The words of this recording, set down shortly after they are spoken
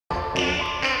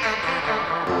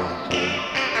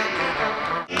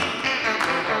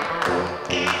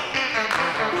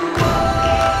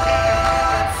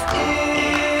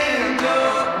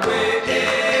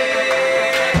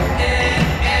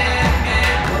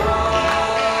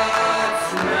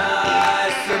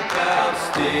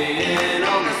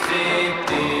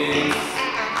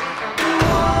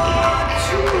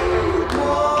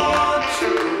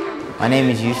My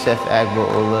name is Yussef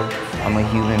Agbo-Ola. I'm a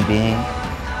human being.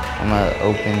 I'm an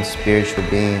open spiritual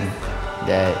being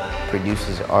that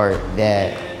produces art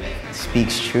that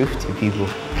speaks truth to people.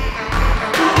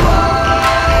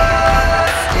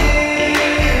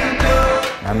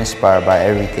 I'm inspired by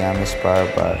everything. I'm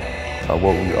inspired by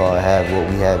what we all have. What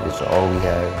we have is all we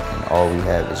have, and all we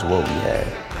have is what we have.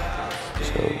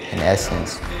 So in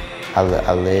essence, I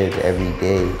live every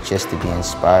day just to be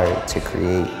inspired to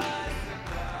create.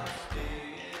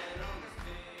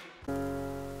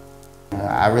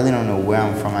 I really don't know where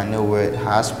I'm from. I know we're at the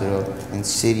hospital and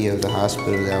city of the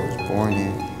hospital that I was born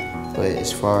in. But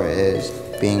as far as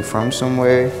being from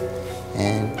somewhere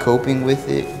and coping with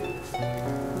it,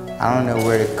 I don't know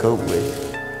where to cope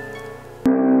with.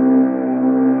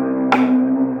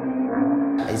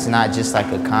 It's not just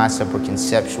like a concept or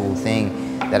conceptual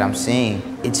thing that I'm seeing.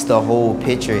 It's the whole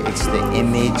picture. It's the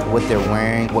image, what they're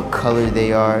wearing, what color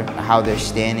they are, how they're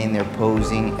standing, they're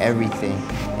posing, everything.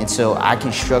 And so I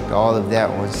construct all of that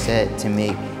on set to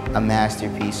make a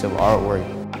masterpiece of artwork.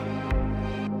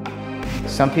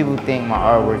 Some people think my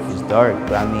artwork is dark,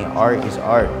 but I mean, art is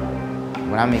art.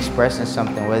 When I'm expressing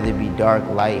something, whether it be dark,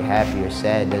 light, happy, or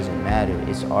sad, doesn't matter.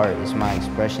 It's art, it's my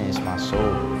expression, it's my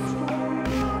soul.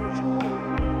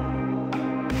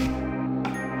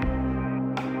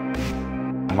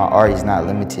 My art is not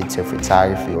limited to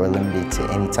photography or limited to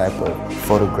any type of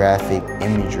photographic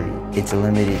imagery. It's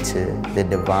limited to the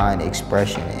divine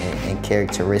expression and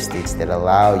characteristics that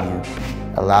allow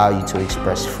you to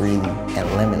express freely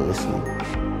and limitlessly.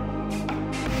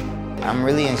 I'm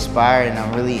really inspired and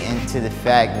I'm really into the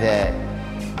fact that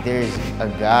there's a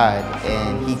God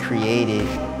and He created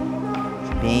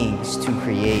beings to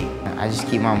create. I just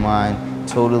keep my mind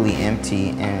totally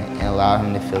empty and allow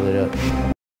Him to fill it up.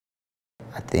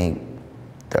 I think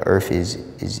the earth is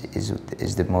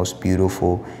the most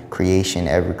beautiful creation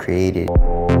ever created.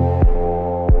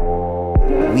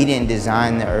 We didn't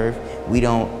design the earth, we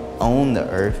don't own the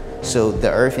earth, so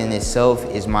the earth in itself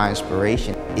is my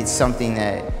inspiration. It's something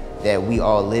that we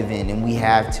all live in and we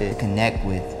have to connect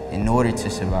with in order to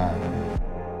survive.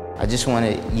 I just want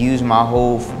to use my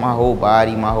whole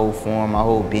body, my whole form, my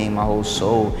whole being, my whole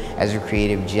soul as a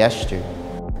creative gesture.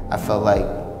 I felt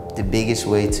like the biggest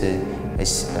way to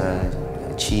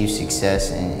achieve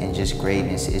success and just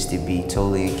greatness is to be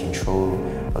totally in control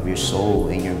of your soul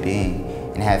and your being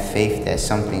and have faith that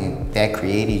something that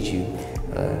created you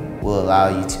will allow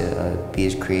you to be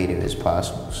as creative as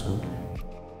possible. So.